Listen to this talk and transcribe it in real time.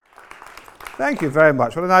Thank you very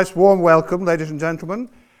much. What a nice warm welcome, ladies and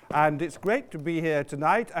gentlemen. And it's great to be here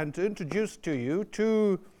tonight and to introduce to you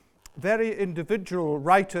two very individual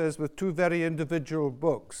writers with two very individual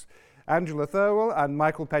books, Angela Thirlwell and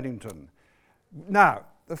Michael Pennington. Now,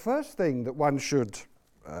 the first thing that one should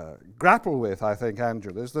grapple with, I think,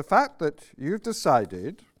 Angela, is the fact that you've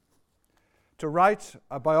decided to write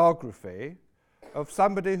a biography of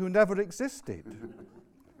somebody who never existed.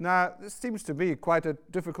 Now, this seems to be quite a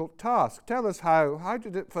difficult task. Tell us how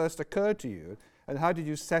did it first occur to you, and how did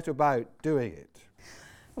you set about doing it?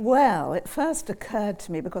 Well, it first occurred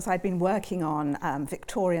to me because I'd been working on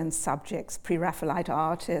Victorian subjects, Pre-Raphaelite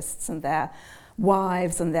artists and their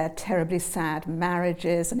wives and their terribly sad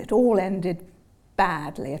marriages, and it all ended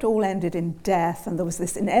badly. It all ended in death, and there was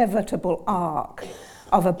this inevitable arc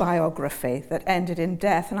of a biography that ended in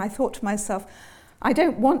death. And I thought to myself, I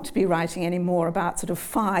don't want to be writing any more about sort of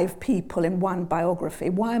 5 people in one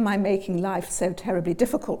biography. Why am I making life so terribly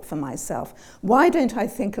difficult for myself? Why don't I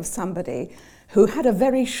think of somebody who had a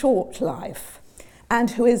very short life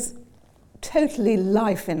and who is totally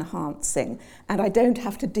life-enhancing, and I don't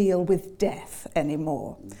have to deal with death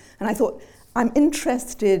anymore? And I thought, I'm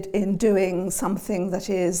interested in doing something that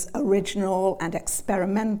is original and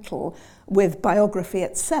experimental with biography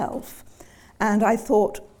itself. And I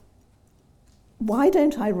thought, why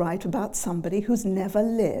don't I write about somebody who's never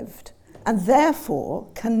lived and therefore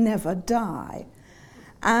can never die?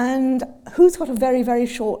 And who's got a very, very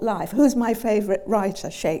short life? Who's my favourite writer?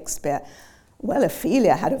 Shakespeare. Well,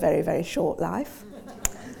 Ophelia had a very, very short life.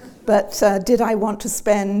 But did I want to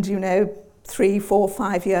spend, 3, 4,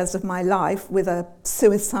 5 years of my life with a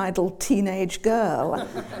suicidal teenage girl?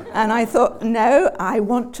 And I thought, no, I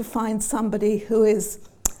want to find somebody who is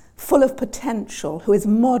full of potential, who is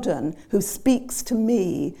modern, who speaks to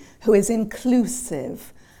me, who is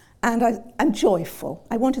inclusive and joyful.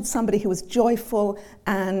 I wanted somebody who was joyful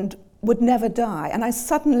and would never die. And I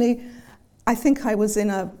think I was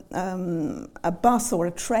in a bus or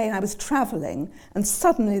a train, I was travelling, and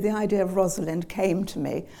suddenly the idea of Rosalind came to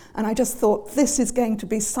me. And I just thought, this is going to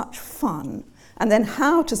be such fun. And then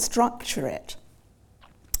how to structure it?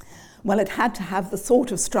 Well, it had to have the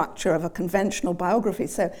sort of structure of a conventional biography.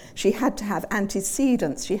 So she had to have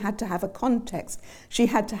antecedents, she had to have a context, she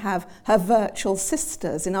had to have her virtual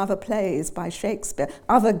sisters in other plays by Shakespeare,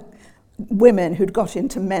 other women who'd got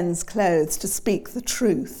into men's clothes to speak the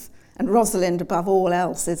truth. And Rosalind, above all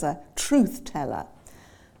else, is a truth teller.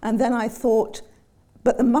 And then I thought,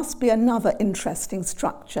 but there must be another interesting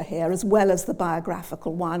structure here, as well as the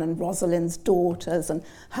biographical one, and Rosalind's daughters, and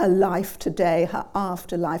her life today, her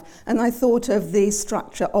afterlife. And I thought of the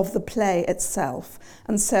structure of the play itself.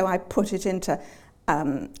 And so I put it into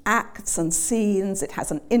acts and scenes. It has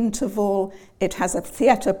an interval. It has a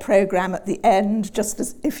theatre programme at the end, just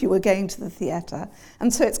as if you were going to the theatre.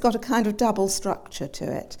 And so it's got a kind of double structure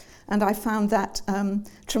to it. And I found that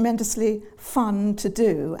tremendously fun to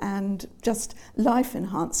do and just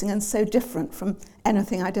life-enhancing and so different from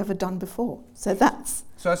anything I'd ever done before. So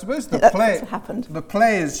I suppose that's what happened. The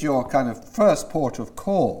play is your kind of first port of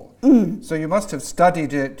call. So you must have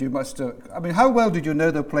studied it. How well did you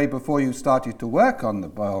know the play before you started to work on the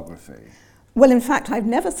biography? Well, in fact, I've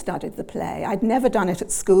never studied the play. I'd never done it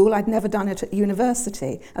at school. I'd never done it at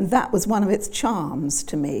university. And that was one of its charms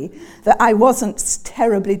to me, that I wasn't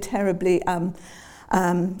terribly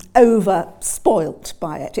over-spoilt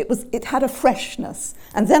by it. It had a freshness.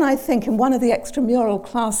 And then I think in one of the extramural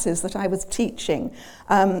classes that I was teaching,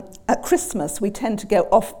 at Christmas we tend to go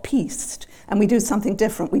off-piste and we do something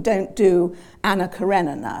different. We don't do Anna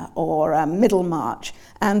Karenina or Middlemarch.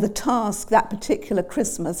 And the task that particular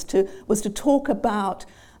Christmas was to talk about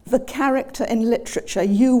the character in literature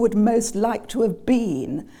you would most like to have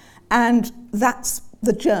been. And that's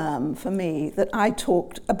the germ for me, that I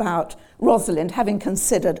talked about Rosalind, having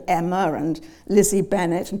considered Emma and Lizzie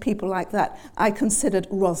Bennet and people like that. I considered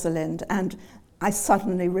Rosalind, and I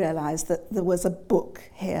suddenly realised that there was a book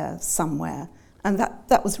here somewhere. And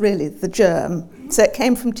that was really the germ. So it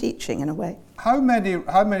came from teaching in a way. How many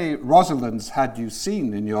Rosalinds had you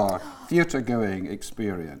seen in your theatre-going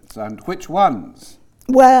experience, and which ones?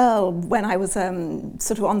 Well, when I was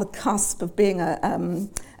sort of on the cusp of being nearly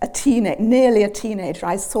a teenager,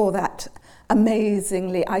 I saw that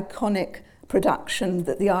amazingly iconic production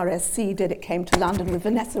that the RSC did. It came to London with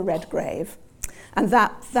Vanessa Redgrave, and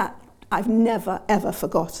that I've never, ever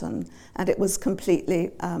forgotten. And it was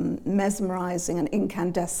completely mesmerising and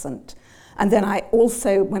incandescent. And then I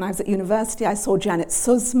also, when I was at university, I saw Janet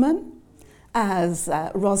Sussman as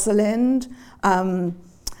Rosalind.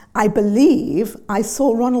 I believe I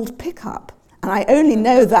saw Ronald Pickup And I only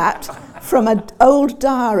know that from an old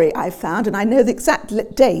diary I found, and I know the exact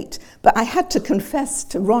date, but I had to confess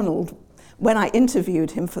to Ronald when I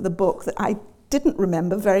interviewed him for the book that I didn't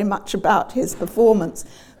remember very much about his performance,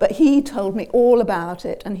 but he told me all about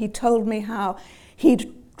it, and he told me how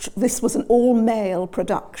this was an all-male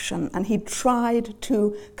production, and he tried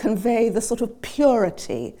to convey the sort of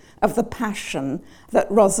purity of the passion that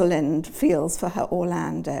Rosalind feels for her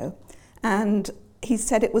Orlando. And he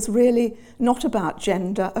said it was really not about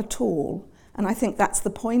gender at all. And I think that's the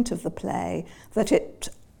point of the play, that it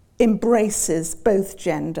embraces both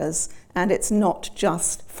genders, and it's not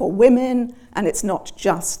just for women and it's not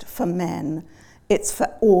just for men. It's for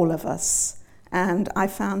all of us. And I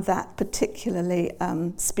found that particularly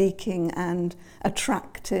speaking and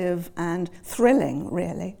attractive and thrilling,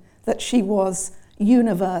 really, that she was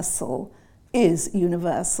universal, is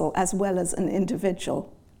universal, as well as an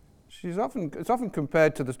individual. It's often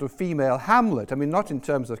compared to the sort of female Hamlet. I mean, not in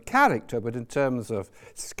terms of character, but in terms of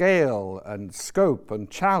scale and scope and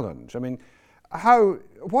challenge. I mean,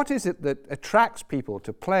 what is it that attracts people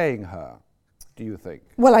to playing her, do you think?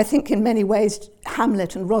 Well, I think in many ways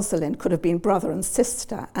Hamlet and Rosalind could have been brother and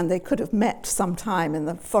sister, and they could have met sometime in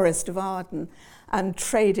the Forest of Arden and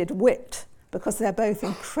traded wit, because they're both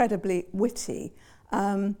incredibly witty.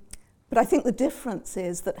 But I think the difference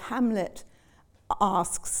is that Hamlet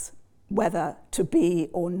asks whether to be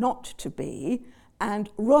or not to be, and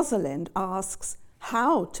Rosalind asks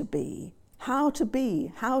how to be, how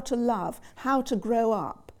to love, how to grow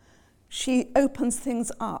up. She opens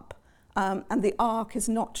things up, and the arc is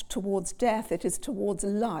not towards death, it is towards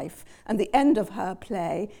life, and the end of her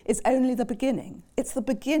play is only the beginning. It's the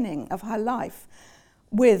beginning of her life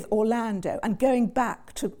with Orlando and going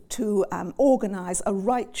back to organise a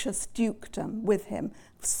righteous dukedom with him.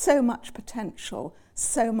 So much potential,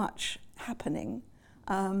 so much happening.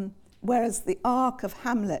 Whereas the arc of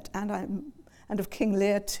Hamlet and of King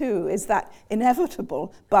Lear too is that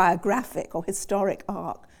inevitable biographic or historic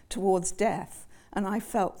arc towards death. And I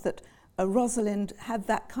felt that Rosalind had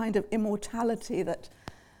that kind of immortality that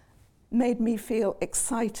made me feel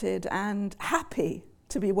excited and happy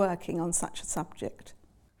to be working on such a subject.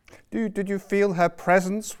 Did you feel her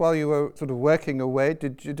presence while you were sort of working away?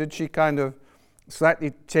 Did she kind of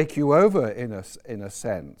slightly take you over in a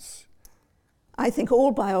sense? I think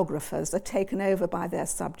all biographers are taken over by their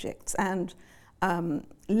subjects and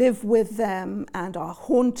live with them and are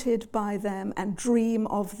haunted by them and dream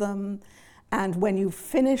of them. And when you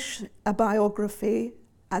finish a biography,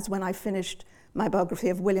 as when I finished my biography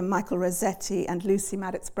of William Michael Rossetti and Lucy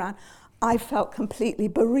Madox Brown, I felt completely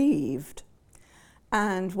bereaved.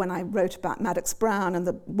 And when I wrote about Madox Brown and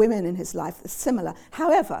the women in his life, it's similar.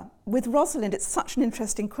 However, with Rosalind, it's such an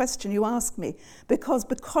interesting question you ask me, because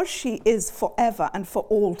she is forever and for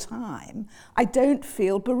all time, I don't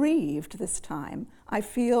feel bereaved this time. I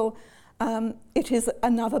feel it is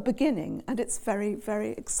another beginning, and it's very,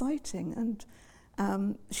 very exciting.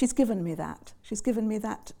 And she's given me that. She's given me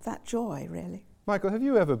that joy, really. Michael, have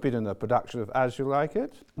you ever been in a production of As You Like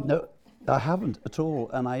It? No, I haven't at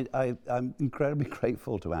all, and I'm incredibly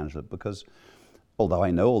grateful to Angela, because although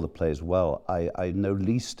I know all the plays well, I know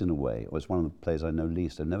least in a way. It was one of the plays I know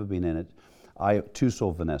least. I've never been in it. I too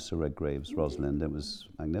saw Vanessa Redgrave's Rosalind. It was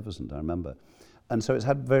magnificent, I remember. And so it's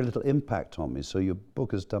had very little impact on me, so your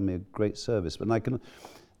book has done me a great service. But I can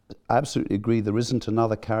absolutely agree, there isn't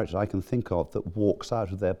another character I can think of that walks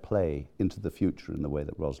out of their play into the future in the way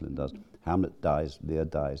that Rosalind does. Hamlet dies, Lear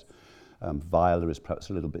dies. Viola is perhaps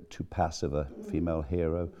a little bit too passive a female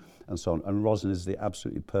hero, and so on. And Rosalind is the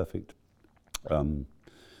absolutely perfect example,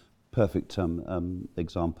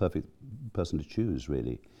 perfect person to choose,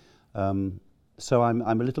 really. So I'm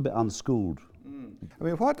a little bit unschooled. I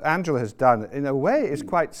mean, what Angela has done, in a way, is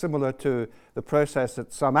quite similar to the process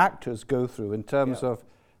that some actors go through in terms of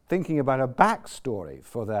thinking about a backstory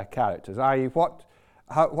for their characters, i.e. what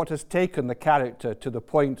has taken the character to the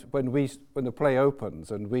point when the play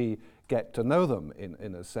opens and we get to know them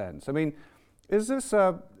in a sense. I mean, is this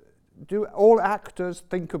do all actors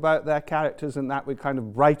think about their characters in that way, kind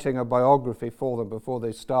of writing a biography for them before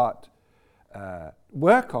they start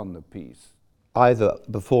work on the piece? Either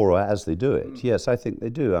before or as they do it, yes, I think they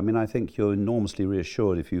do. I mean, I think you're enormously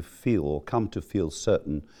reassured if you feel or come to feel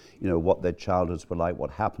certain, what their childhoods were like,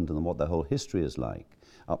 what happened to them, what their whole history is like,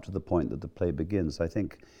 up to the point that the play begins. I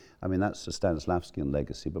mean, that's a Stanislavskian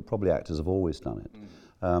legacy, but probably actors have always done it.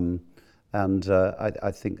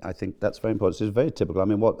 I think that's very important. It's very typical. I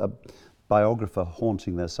mean, what a biographer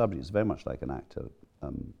haunting their subject is very much like an actor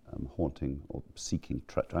haunting or seeking,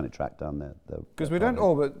 trying to track down their Because we don't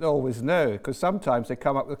always know, because sometimes they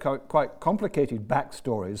come up with quite complicated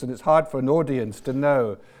backstories, and it's hard for an audience to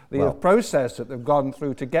know the process that they've gone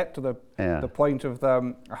through to get to the point of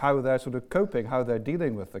how they're sort of coping, how they're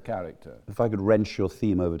dealing with the character. If I could wrench your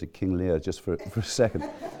theme over to King Lear just for a second.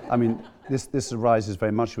 I mean, this arises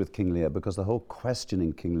very much with King Lear, because the whole question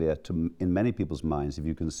in King Lear, in many people's minds, if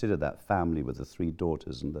you consider that family with the 3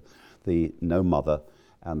 daughters and the no mother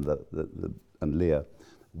and and Lear,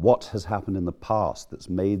 what has happened in the past that's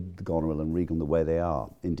made the Goneril and Regan the way they are,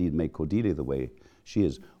 indeed made Cordelia the way she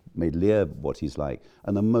is, made Lear what he's like,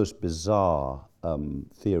 and the most bizarre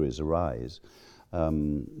theories arise,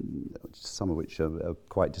 some of which are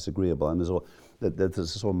quite disagreeable, and there's a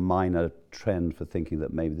sort of minor trend for thinking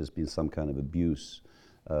that maybe there's been some kind of abuse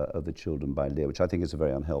of the children by Lear, which I think is a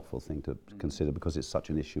very unhelpful thing to consider, because it's such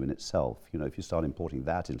an issue in itself. You know, if you start importing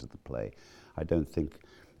that into the play, I don't think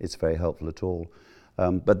it's very helpful at all.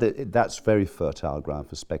 But that's very fertile ground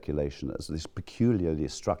for speculation, as this peculiarly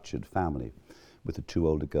structured family with the 2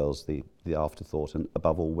 older girls, the afterthought, and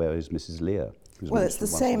above all, where is Mrs. Lear? Well, it's the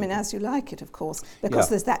same in As You Like It, of course, because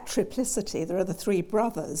there's that triplicity. There are the 3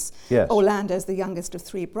 brothers. Yes. Orlando's the youngest of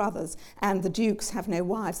 3 brothers, and the dukes have no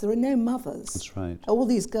wives. There are no mothers. That's right. All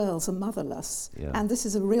these girls are motherless, Yeah. and this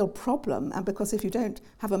is a real problem. And because if you don't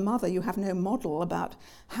have a mother, you have no model about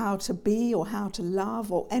how to be or how to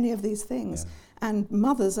love or any of these things. Yeah. And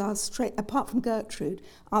mothers are, apart from Gertrude,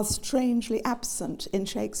 are strangely absent in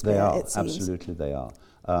Shakespeare, They are, it seems. absolutely they are.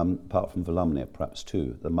 Apart from Volumnia, perhaps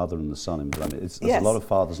too, the mother and the son in Volumnia. There's Yes. a lot of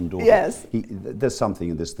fathers and daughters. Yes. There's something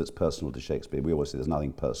in this that's personal to Shakespeare. We always say there's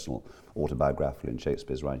nothing personal, autobiographical in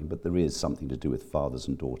Shakespeare's writing, but there is something to do with fathers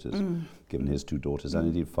and daughters, given his 2 daughters, and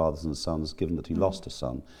indeed fathers and sons, given that he lost a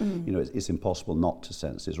son. You know, it's impossible not to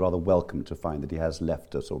sense. It's rather welcome to find that he has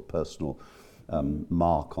left a sort of personal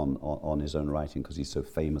mark on his own writing, because he's so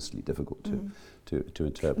famously difficult to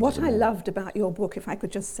interpret. What I loved about your book, if I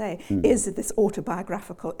could just say, is this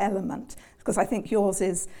autobiographical element, because I think yours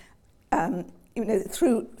is,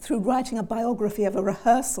 through writing a biography of a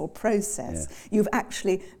rehearsal process, you've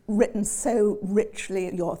actually written so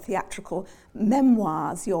richly your theatrical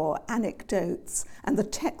memoirs, your anecdotes, and the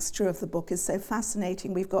texture of the book is so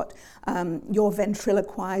fascinating. We've got your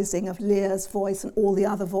ventriloquizing of Lear's voice and all the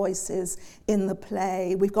other voices in the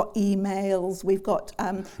play. We've got emails, we've got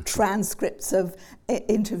transcripts of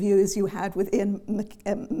interviews you had with Ian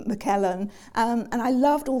McKellen, and I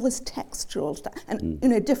loved all this textural stuff,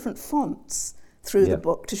 and different fonts through the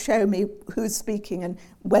book to show me who's speaking and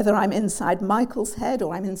whether I'm inside Michael's head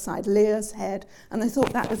or I'm inside Lear's head. And I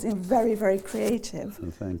thought that was very, very creative. Oh,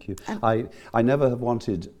 thank you. I never have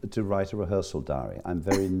wanted to write a rehearsal diary. I'm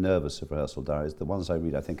very nervous of rehearsal diaries. The ones I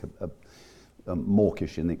read, I think, are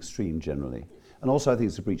mawkish in the extreme generally. And also I think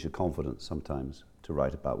it's a breach of confidence sometimes to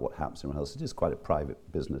write about what happens in rehearsal. It is quite a private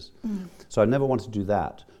business. So I never wanted to do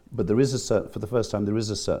that. But there is for the first time, there is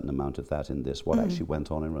a certain amount of that in this, what actually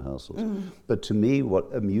went on in rehearsals. But to me,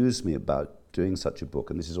 what amused me about doing such a book,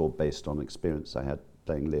 and this is all based on experience I had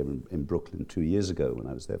playing Lear in Brooklyn 2 years ago when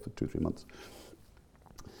I was there for 2-3 months,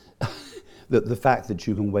 the fact that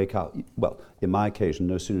you can wake up, well, in my occasion,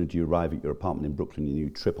 no sooner do you arrive at your apartment in Brooklyn and you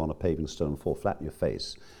trip on a paving stone and fall flat in your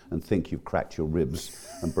face and think you've cracked your ribs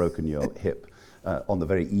and broken your hip on the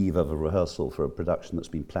very eve of a rehearsal for a production that's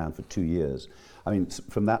been planned for 2 years. I mean,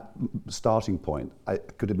 from that starting point, I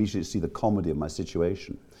could immediately see the comedy of my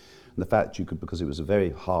situation. And the fact you could, because it was a very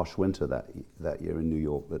harsh winter that year in New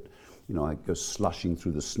York, that, you know, I go slushing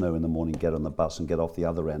through the snow in the morning, get on the bus and get off the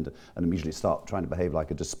other end and immediately start trying to behave like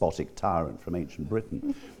a despotic tyrant from ancient Britain.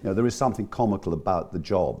 You know, there is something comical about the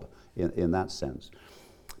job in that sense.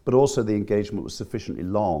 But also the engagement was sufficiently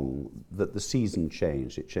long that the season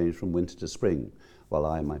changed. It changed from winter to spring while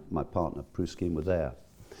I and my partner, Pruskian, were there.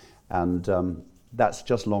 And that's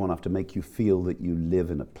just long enough to make you feel that you live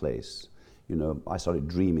in a place. You know, I started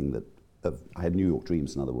dreaming I had New York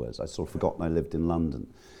dreams, in other words. I sort of forgotten I lived in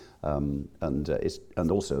London. And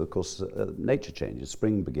also, of course, nature changes.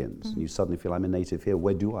 Spring begins, and you suddenly feel, I'm a native here.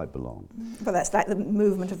 Where do I belong? But that's like the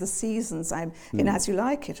movement of the seasons. In As You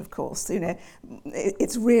Like It, of course. You know,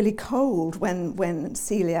 it's really cold when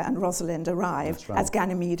Celia and Rosalind arrive as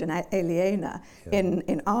Ganymede and Aliena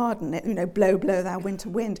in Arden. You know, blow, blow thou winter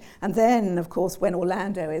wind. And then, of course, when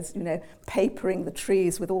Orlando is, you know, papering the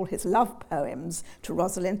trees with all his love poems to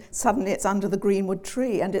Rosalind, suddenly it's under the greenwood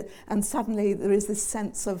tree, and suddenly there is this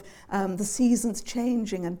sense of the seasons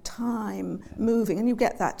changing and time moving. And you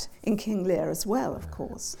get that in King Lear as well, of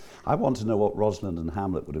course. I want to know what Rosalind and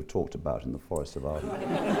Hamlet would have talked about in the Forest of Arden.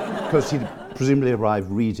 Because he'd presumably arrived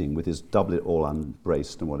reading with his doublet all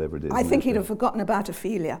unbraced and whatever it is. I think he'd have forgotten about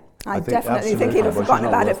Ophelia. I think definitely think he'd have absolutely, forgotten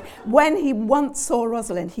well, about she's it. When he once saw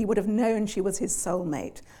Rosalind, he would have known she was his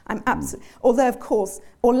soulmate. I'm absolutely. Although, of course,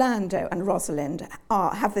 Orlando and Rosalind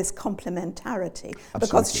have this complementarity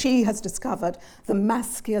because she has discovered the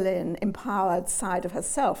masculine, empowered side of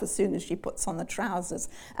herself as soon as she puts on the trousers.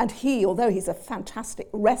 And he, although he's a fantastic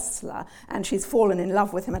wrestler and she's fallen in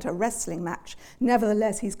love with him at a wrestling match,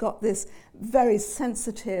 nevertheless, he's got this very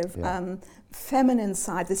sensitive, feminine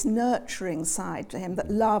side, this nurturing side to him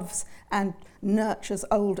that loves and nurtures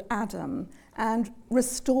old Adam and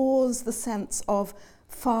restores the sense of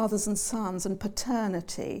fathers and sons and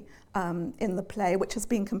paternity in the play, which has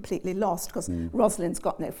been completely lost because Rosalind's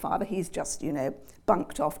got no father. He's just,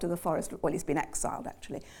 bunked off to the forest. Well, he's been exiled,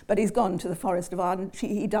 actually. But he's gone to the Forest of Arden.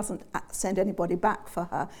 He doesn't send anybody back for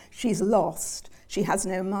her. She's lost. She has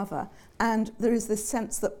no mother. And there is this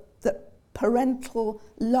sense that parental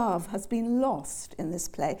love has been lost in this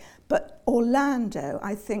play. But Orlando,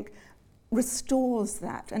 I think, restores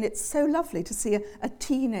that. And it's so lovely to see a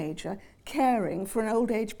teenager caring for an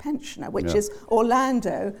old age pensioner, which is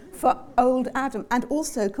Orlando for old Adam, and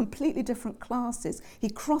also completely different classes. He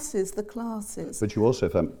crosses the classes. But you also,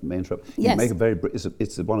 if I may interrupt, you make a very,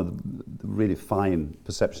 it's one of the really fine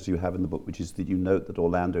perceptions you have in the book, which is that you note that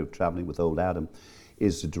Orlando travelling with old Adam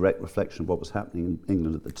is a direct reflection of what was happening in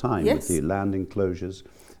England at the time, with the land enclosures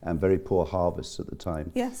and very poor harvests at the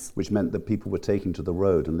time, which meant that people were taking to the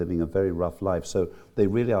road and living a very rough life. So they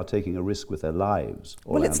really are taking a risk with their lives.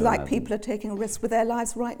 Well, it's like people are taking a risk with their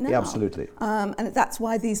lives right now. Yeah, absolutely. And that's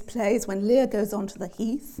why these plays, when Lear goes onto the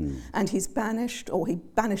heath and he's banished, or he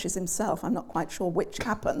banishes himself, I'm not quite sure which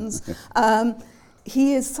happens,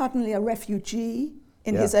 he is suddenly a refugee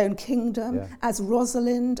in his own kingdom, as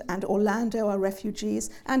Rosalind and Orlando are refugees.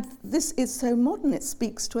 And this is so modern, it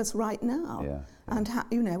speaks to us right now. And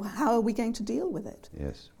how are we going to deal with it?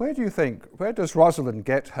 Yes. Where does Rosalind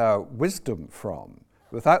get her wisdom from?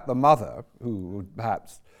 Without the mother, who would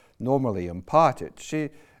perhaps normally impart it,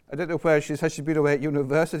 I don't know where has she been away at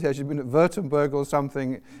university? Has she been at Württemberg or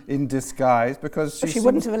something in disguise? Because she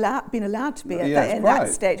wouldn't have been allowed to be in that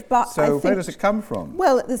stage. But so where does it come from?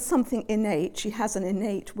 Well, there's something innate. She has an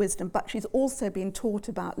innate wisdom, but she's also been taught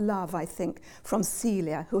about love, I think, from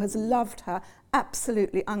Celia, who has loved her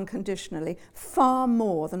absolutely unconditionally, far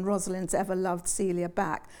more than Rosalind's ever loved Celia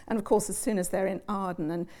back. And of course, as soon as they're in Arden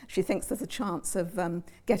and she thinks there's a chance of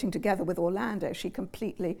getting together with Orlando, she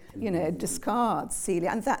completely, discards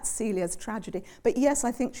Celia, and that's Celia's tragedy. But yes,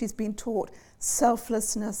 I think she's been taught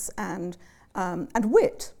selflessness and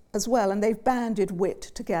wit as well, and they've banded wit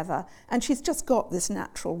together, and she's just got this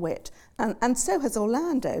natural wit. And so has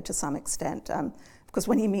Orlando to some extent, because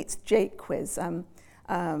when he meets Jaques,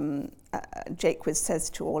 Jaques says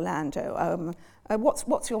to Orlando,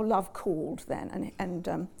 what's your love called then?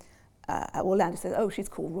 And Orlando says, oh, she's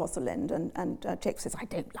called Rosalind. And Jaques says, I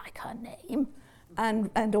don't like her name.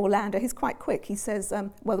 And Orlando, he's quite quick. He says,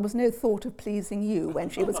 well, there was no thought of pleasing you when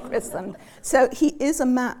she was christened. So he is a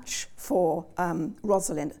match for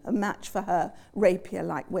Rosalind, a match for her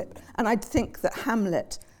rapier-like wit. And I think that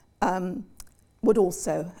Hamlet would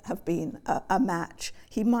also have been a match.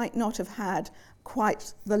 He might not have had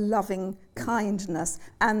quite the loving kindness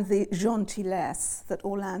and the gentillesse that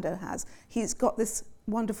Orlando has. He's got this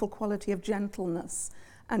wonderful quality of gentleness,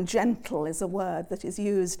 and gentle is a word that is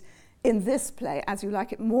used in this play, As You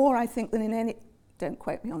Like It, more, I think, than in any, don't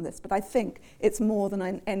quote me on this, but I think it's more than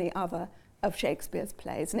in any other of Shakespeare's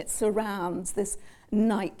plays, and it surrounds this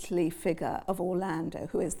knightly figure of Orlando,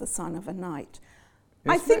 who is the son of a knight.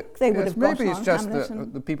 I think they would have got maybe on it's just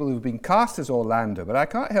the people who've been cast as Orlando, but I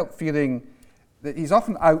can't help feeling that he's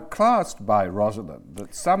often outclassed by Rosalind,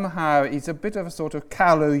 that somehow he's a bit of a sort of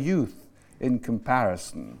callow youth in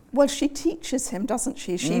comparison. Well, she teaches him, doesn't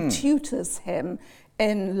she? She tutors him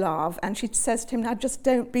in love, and she says to him, now just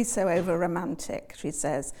don't be so over-romantic, she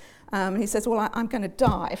says. He says, well, I'm going to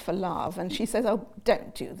die for love. And she says, oh,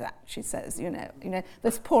 don't do that, she says. You know,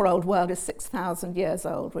 this poor old world is 6,000 years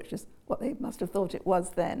old, which is what they must have thought it was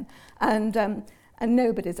then. And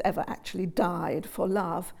nobody's ever actually died for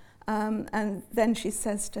love. And then she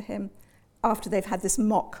says to him, after they've had this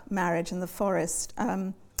mock marriage in the forest,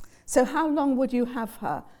 so how long would you have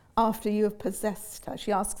her after you have possessed her?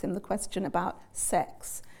 She asks him the question about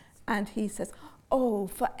sex. And he says, oh,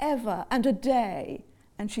 forever and a day.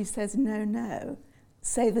 And she says, no,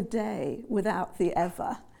 say the day without the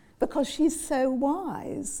ever. Because she's so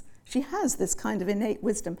wise. She has this kind of innate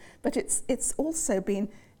wisdom, but it's also been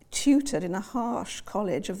tutored in a harsh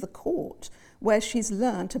college of the court where she's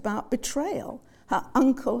learnt about betrayal. Her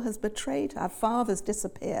uncle has betrayed her, father's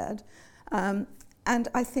disappeared, and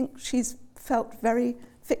I think she's felt very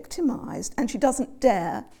victimised, and she doesn't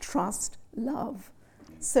dare trust love.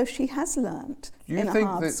 So she has learnt Do you in a think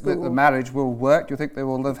hard that school. the marriage will work? Do you think they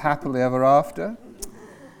will live happily ever after?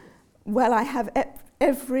 Well, I have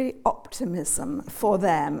every optimism for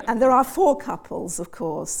them. And there are 4 couples, of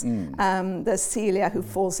course. There's Celia, who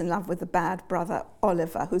falls in love with the bad brother,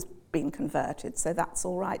 Oliver, who's been converted, so that's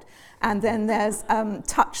all right. And then there's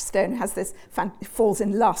Touchstone, who has this falls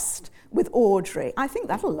in lust with Audrey. I think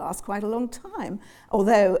that'll last quite a long time,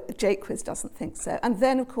 although Jaques doesn't think so. And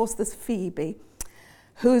then, of course, there's Phoebe,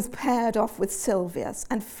 who's paired off with Silvius.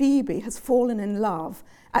 And Phoebe has fallen in love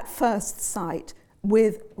at first sight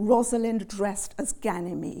with Rosalind dressed as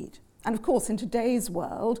Ganymede. And of course, in today's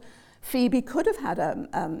world, Phoebe could have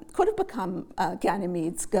become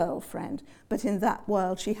Ganymede's girlfriend, but in that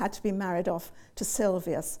world she had to be married off to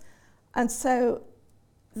Silvius. And so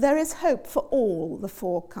there is hope for all the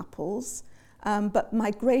 4 couples, but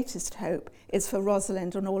my greatest hope is for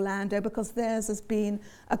Rosalind and Orlando, because theirs has been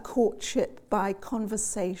a courtship by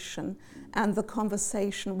conversation, and the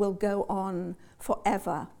conversation will go on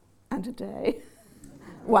forever and a day.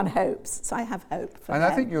 One hopes. So I have hope for And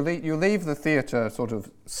them. I think you leave the theatre sort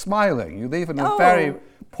of smiling. You leave in a very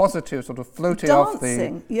positive sort of floating off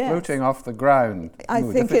the ground I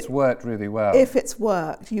mood, think if it's worked really well. If it's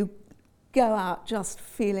worked, you go out just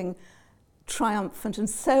feeling triumphant and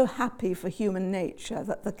so happy for human nature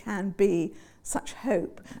that there can be such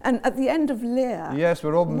hope. And at the end of Lear, yes,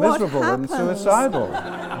 we're all what miserable and happens? suicidal.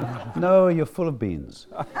 No, you're full of beans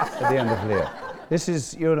at the end of Lear. This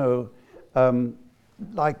is,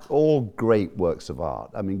 like all great works of art.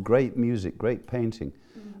 I mean, great music, great painting,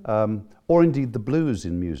 or indeed the blues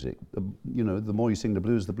in music. The more you sing the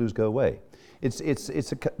blues go away.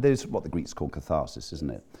 There's what the Greeks call catharsis, isn't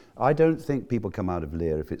it? I don't think people come out of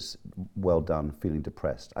Lear, if it's well done, feeling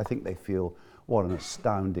depressed. I think they feel, what an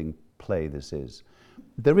astounding play this is.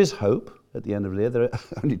 There is hope at the end of Lear. There are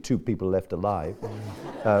only 2 people left alive,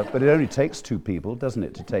 but it only takes 2 people, doesn't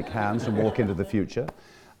it, to take hands and walk into the future.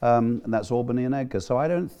 And that's Albany and Edgar. So I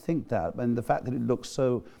don't think that. And the fact that it looks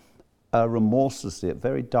so remorselessly at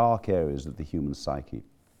very dark areas of the human psyche,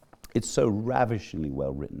 it's so ravishingly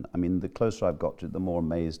well written. I mean, the closer I've got to it, the more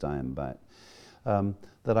amazed I am by it.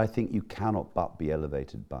 That I think you cannot but be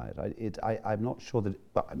elevated by it. I'm not sure that,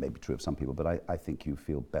 well, it may be true of some people, but I think you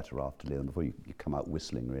feel better after Lear than before you come out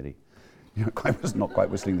whistling, really. Not quite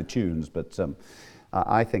whistling the tunes, but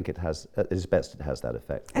I think it has, at its best, it has that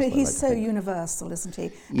effect. And he's so universal, isn't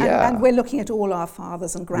he? Yeah. And we're looking at all our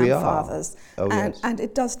fathers and grandfathers. We are. Yes. And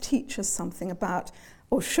it does teach us something about,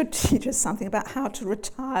 or should teach us something about how to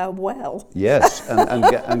retire well. Yes,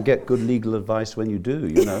 and get good legal advice when you do.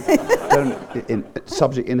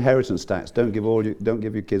 Don't inheritance tax. Don't give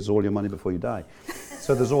your kids all your money before you die.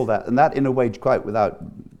 So there's all that, and that in a way, quite without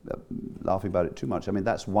laughing about it too much. I mean,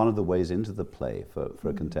 that's one of the ways into the play for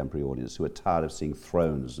a contemporary audience who are tired of seeing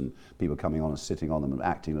thrones and people coming on and sitting on them and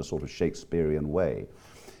acting in a sort of Shakespearean way,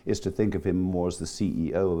 is to think of him more as the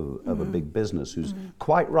CEO of a big business who's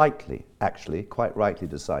quite rightly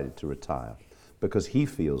decided to retire, because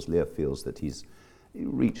Lear feels that he's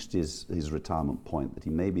reached his retirement point, that he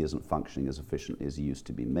maybe isn't functioning as efficiently as he used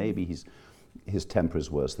to be. Maybe his temper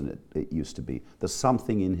is worse than it used to be. There's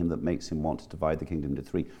something in him that makes him want to divide the kingdom into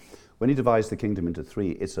 3. When he divides the kingdom into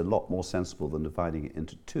 3, it's a lot more sensible than dividing it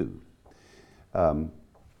into 2.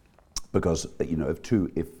 Because,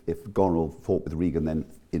 if Goneril fought with Regan, then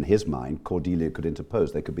in his mind, Cordelia could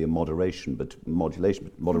interpose. There could be a moderation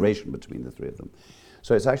between the 3 of them.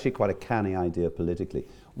 So it's actually quite a canny idea politically.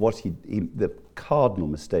 The cardinal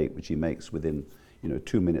mistake which he makes within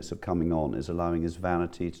 2 minutes of coming on is allowing his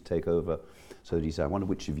vanity to take over, so that he says, I wonder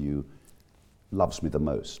which of you loves me the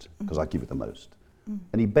most, because I give it the most.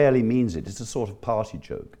 And he barely means it. It's a sort of party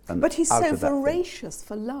joke. And But he's out so of that thing- voracious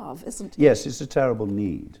for love, isn't he? Yes, it's a terrible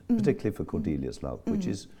need, particularly for Cordelia's love, which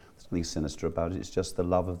is something sinister about it. It's just the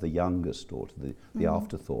love of the youngest daughter, the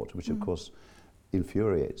afterthought, which of course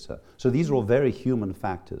infuriates her. So these are all very human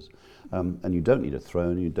factors. And you don't need a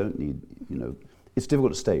throne, you don't need, it's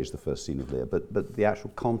difficult to stage the first scene of Lear, but the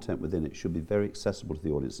actual content within it should be very accessible to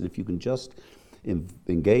the audience. And if you can just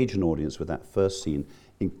engage an audience with that first scene,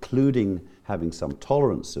 including having some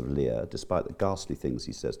tolerance of Lear, despite the ghastly things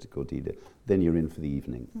he says to Cordelia, then you're in for the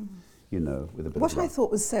evening. you know, with a bit What of I luck.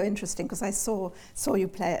 thought was so interesting, because I saw you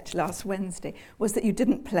play it last Wednesday, was that you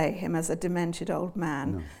didn't play him as a demented old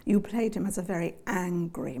man. No. You played him as a very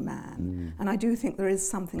angry man. And I do think there is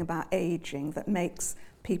something about aging that makes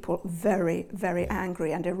people very, very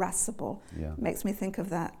angry and irascible. Yeah. Makes me think of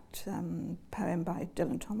that poem by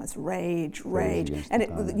Dylan Thomas, Rage. Against And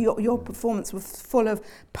the Time. your performance was full of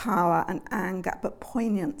power and anger, but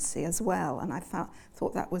poignancy as well. And I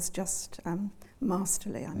thought that was just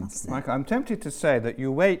masterly, I must say. Michael, I'm tempted to say that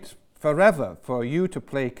you wait forever for you to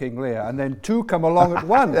play King Lear, and then two come along at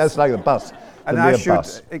once. That's like the bus, And the I Lear should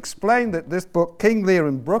bus. explain that this book, King Lear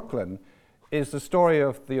in Brooklyn, is the story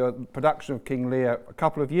of the production of King Lear a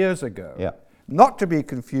couple of years ago. Yeah. Not to be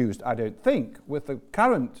confused, I don't think, with the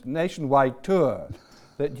current nationwide tour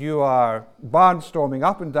that you are barnstorming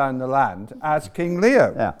up and down the land as King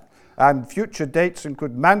Lear. Yeah. And future dates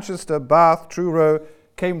include Manchester, Bath, Truro,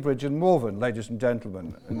 Cambridge and Malvern, ladies and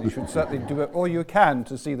gentlemen. And you should certainly do all you can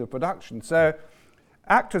to see the production. So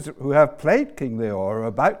actors who have played King Lear or are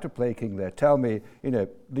about to play King Lear tell me, the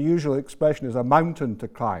usual expression is a mountain to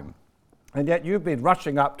climb. And yet you've been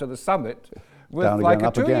rushing up to the summit with Down like again, a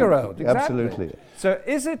up again. two-year-old. Exactly. Absolutely. So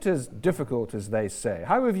is it as difficult as they say?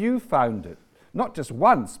 How have you found it? Not just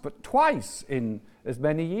once, but twice in as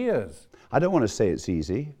many years. I don't want to say it's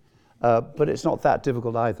easy, but it's not that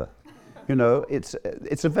difficult either.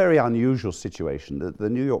 It's a very unusual situation. The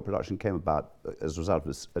New York production came about as a result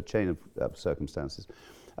of a chain of circumstances,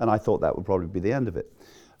 and I thought that would probably be the end of it.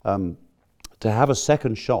 To have a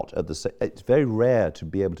second shot at it's very rare to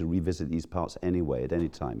be able to revisit these parts anyway at any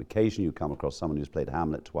time. Occasionally you come across someone who's played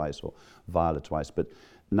Hamlet twice or Viola twice, but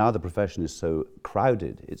now the profession is so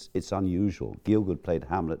crowded, it's unusual. Gielgud played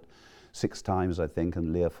Hamlet 6 times, I think,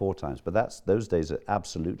 and Lear 4 times, but those days are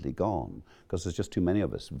absolutely gone because there's just too many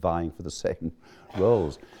of us vying for the same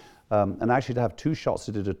roles. And actually to have 2 shots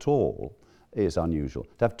at it at all is unusual.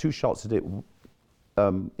 To have 2 shots at it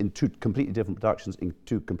in 2 completely different productions, in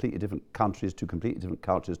 2 completely different countries, 2 completely different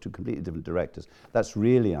cultures, 2 completely different directors. That's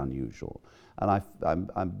really unusual, and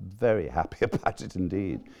I'm very happy about it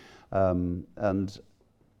indeed. And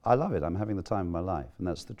I love it. I'm having the time of my life, and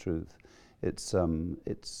that's the truth.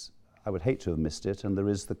 I would hate to have missed it, and there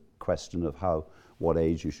is the question of what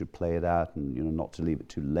age you should play it at, and not to leave it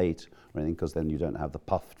too late or anything, because then you don't have the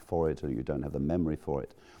puff for it, or you don't have the memory for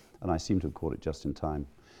it. And I seem to have caught it just in time.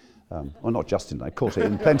 Well, not just in time, I caught it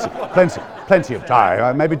in plenty of time.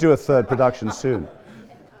 I maybe do a 3rd production soon.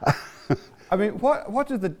 I mean,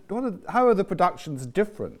 how are the productions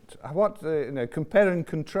different? Compare and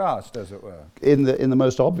contrast, as it were. In the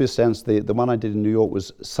most obvious sense, the one I did in New York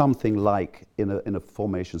was something like, in a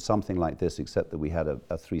formation, something like this, except that we had a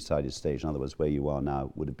 3-sided stage. In other words, where you are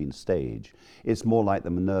now would have been stage. It's more like the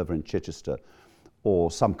Minerva in Chichester,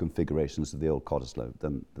 or some configurations of the old Cottesloe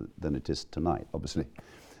than it is tonight, obviously.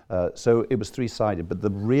 So it was 3-sided, but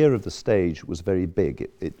the rear of the stage was very big.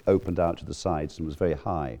 It opened out to the sides and was very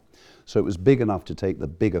high. So it was big enough to take the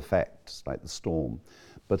big effects, like the storm.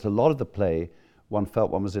 But a lot of the play, one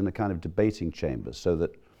felt one was in a kind of debating chamber, so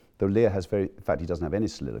that though Lear has in fact, he doesn't have any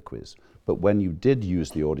soliloquies, but when you did use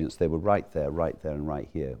the audience, they were right there, and right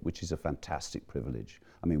here, which is a fantastic privilege.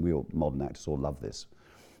 I mean, modern actors all love this.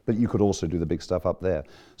 But you could also do the big stuff up there.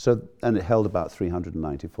 And it held about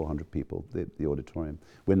 390, 400 people, the auditorium.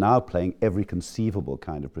 We're now playing every conceivable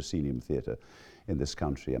kind of proscenium theatre in this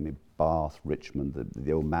country. I mean, Bath, Richmond,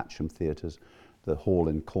 the old Matcham theatres, the hall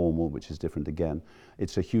in Cornwall, which is different again.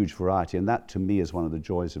 It's a huge variety, and that to me is one of the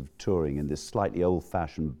joys of touring in this slightly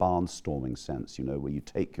old-fashioned barnstorming sense, where you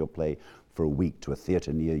take your play for a week to a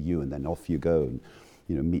theatre near you, and then off you go, and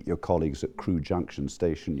meet your colleagues at Crewe Junction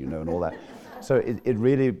Station, and all that. So it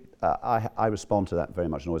really, I respond to that very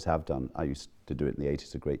much and always have done. I used to do it in the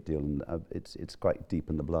 80s a great deal, and it's quite deep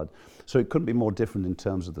in the blood. So it couldn't be more different in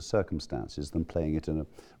terms of the circumstances than playing it in a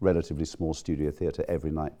relatively small studio theatre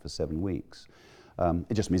every night for 7 weeks.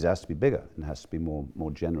 It just means it has to be bigger and has to be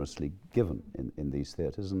more generously given in these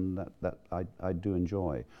theatres, and that I do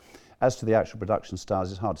enjoy. As to the actual production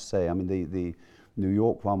styles, it's hard to say. I mean, the New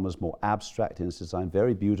York one was more abstract in its design,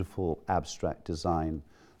 very beautiful abstract design,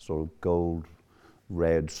 sort of gold,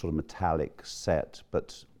 red, sort of metallic set,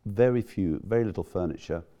 but very little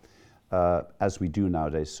furniture, as we do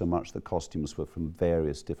nowadays. So much the costumes were from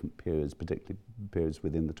various different periods, particularly periods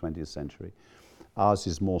within the 20th century. Ours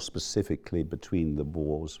is more specifically between the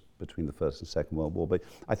wars, between the First and Second World War. But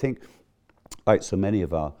I think, like so many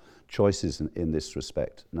of our choices in this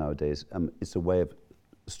respect nowadays, it's a way of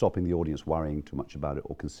stopping the audience worrying too much about it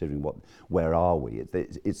or considering where are we.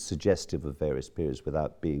 It's suggestive of various periods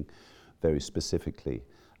without being very specifically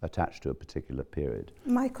attached to a particular period.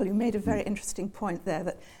 Michael, you made a very interesting point there,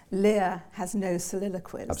 that Lear has no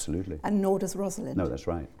soliloquies. Absolutely. And nor does Rosalind. No, that's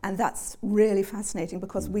right. And that's really fascinating,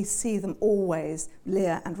 because we see them always,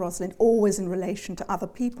 Lear and Rosalind, always in relation to other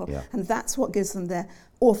people. Yeah. And that's what gives them their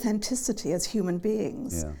authenticity as human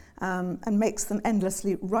beings, and makes them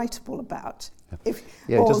endlessly writable about.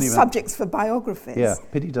 Or subjects for biographies. Yeah,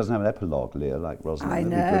 pity he doesn't have an epilogue, Lear, like Rosalind. I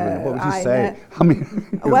know. What would you say? I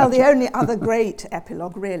mean, well, the only other great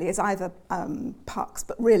epilogue really is either Puck's,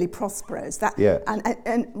 but really Prospero's.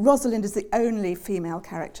 And Rosalind is the only female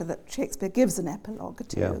character that Shakespeare gives an epilogue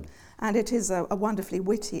to. Yeah. And it is a wonderfully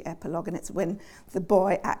witty epilogue, and it's when the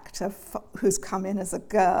boy actor who's come in as a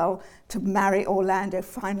girl to marry Orlando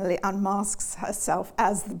finally unmasks herself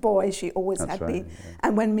as the boy she always had been. Yeah.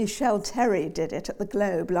 And when Michelle Terry did it at the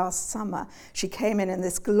Globe last summer, she came in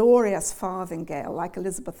this glorious farthingale like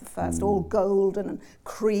Elizabeth I, all golden and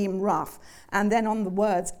cream rough. And then on the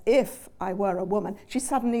words, "if I were a woman," she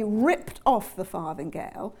suddenly ripped off the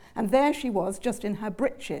farthingale, and there she was just in her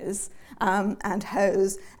breeches and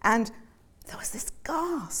hose, and there was this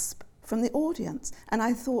gasp from the audience, and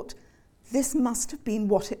I thought, this must have been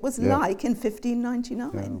what it was like in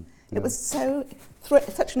 1599. It was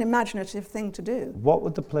such an imaginative thing to do. What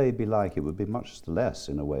would the play be like? It would be much less,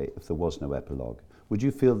 in a way, if there was no epilogue. Would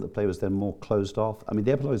you feel that the play was then more closed off? I mean,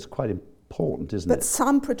 the epilogue is quite important, isn't it? But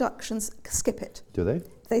some productions skip it. Do they?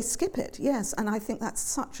 They skip it, yes, and I think that's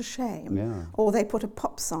such a shame. Yeah. Or they put a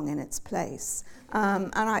pop song in its place.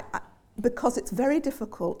 And I because it's very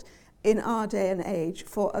difficult in our day and age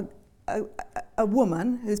for a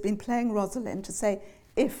woman who's been playing Rosalind to say,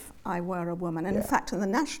 "if I were a woman." And in fact, in the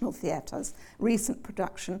National Theatre's recent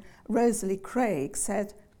production, Rosalie Craig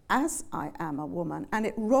said, "as I am a woman," and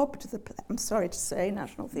it robbed the play, I'm sorry to say,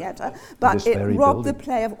 National Theatre, but it robbed the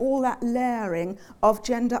play of all that layering of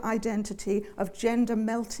gender identity, of gender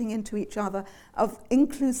melting into each other, of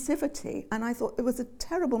inclusivity, and I thought it was a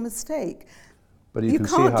terrible mistake. But you can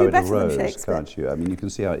see how it arose, can't you? I mean, you can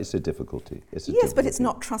see how it's a difficulty. Yes, but it's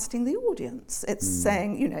not trusting the audience. It's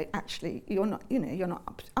saying, actually, you're not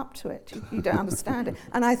up to it. You don't understand it.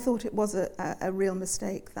 And I thought it was a real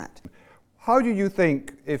mistake. That. How do you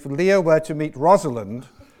think, if Lear were to meet Rosalind,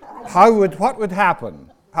 what would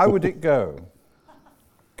happen? How would it go?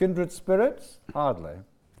 Kindred spirits? Hardly.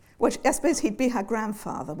 Well, I suppose he'd be her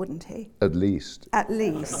grandfather, wouldn't he? At least. At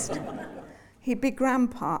least. He'd be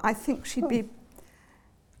grandpa. I think she'd be...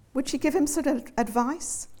 Would she give him sort of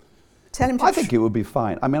advice? Tell him to... I think it would be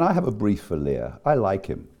fine. I mean, I have a brief for Lear. I like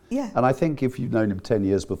him. Yeah. And I think if you'd known him 10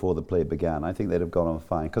 years before the play began, I think they'd have gone on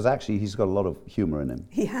fine. Because actually, he's got a lot of humour in him.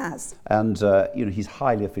 He has. And, he's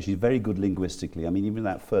highly efficient. He's very good linguistically. I mean, even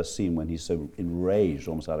that first scene when he's so enraged,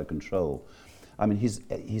 almost out of control. I mean,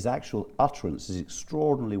 his actual utterance is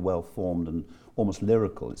extraordinarily well-formed and almost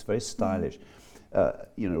lyrical. It's very stylish.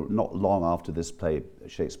 Not long after this play,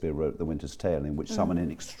 Shakespeare wrote The Winter's Tale, in which someone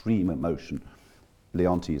in extreme emotion,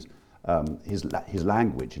 Leontes, his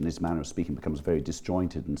language and his manner of speaking becomes very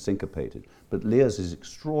disjointed and syncopated. But Lear's is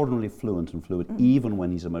extraordinarily fluent and fluid, even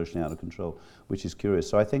when he's emotionally out of control, which is curious.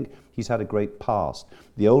 So I think he's had a great past.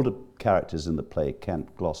 The older characters in the play,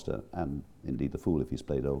 Kent, Gloucester, and indeed the Fool if he's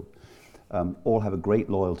played old, all have a great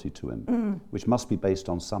loyalty to him, which must be based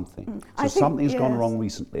on something. So something's gone wrong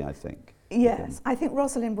recently, I think. Yes, I think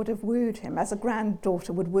Rosalind would have wooed him as a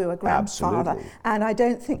granddaughter would woo a grandfather. Absolutely. And I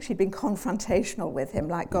don't think she'd been confrontational with him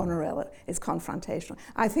like Goneril is confrontational.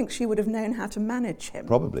 I think she would have known how to manage him.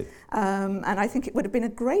 Probably. And I think it would have been a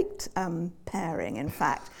great pairing, in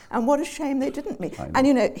fact. And what a shame they didn't meet.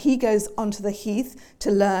 And, he goes onto the Heath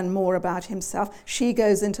to learn more about himself. She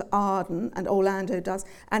goes into Arden, and Orlando does,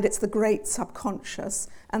 and it's the great subconscious.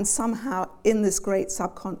 And somehow in this great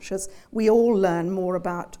subconscious, we all learn more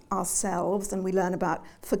about ourselves, and we learn about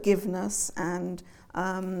forgiveness and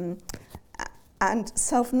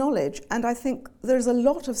self-knowledge. And I think there's a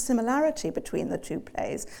lot of similarity between the two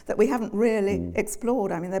plays that we haven't really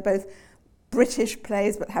explored. I mean, they're both British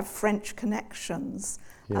plays but have French connections.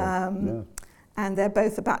 And they're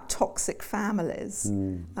both about toxic families,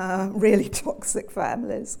 really toxic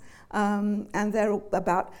families. And they're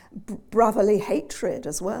about brotherly hatred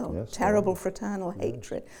as well, terrible fraternal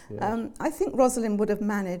hatred. I think Rosalind would have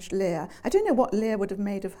managed Lear. I don't know what Lear would have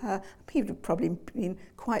made of her. He would have probably been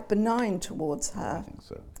quite benign towards her. I think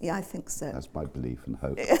so. Yeah, I think so. That's my belief and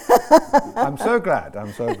hope. I'm so glad.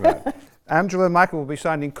 Angela and Michael will be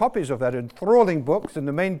signing copies of their enthralling books in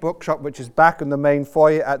the main bookshop, which is back in the main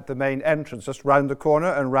foyer at the main entrance, just round the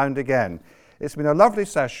corner and round again. It's been a lovely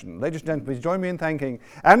session. Ladies and gentlemen, please join me in thanking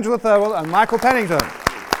Angela Thirlwell and Michael Pennington.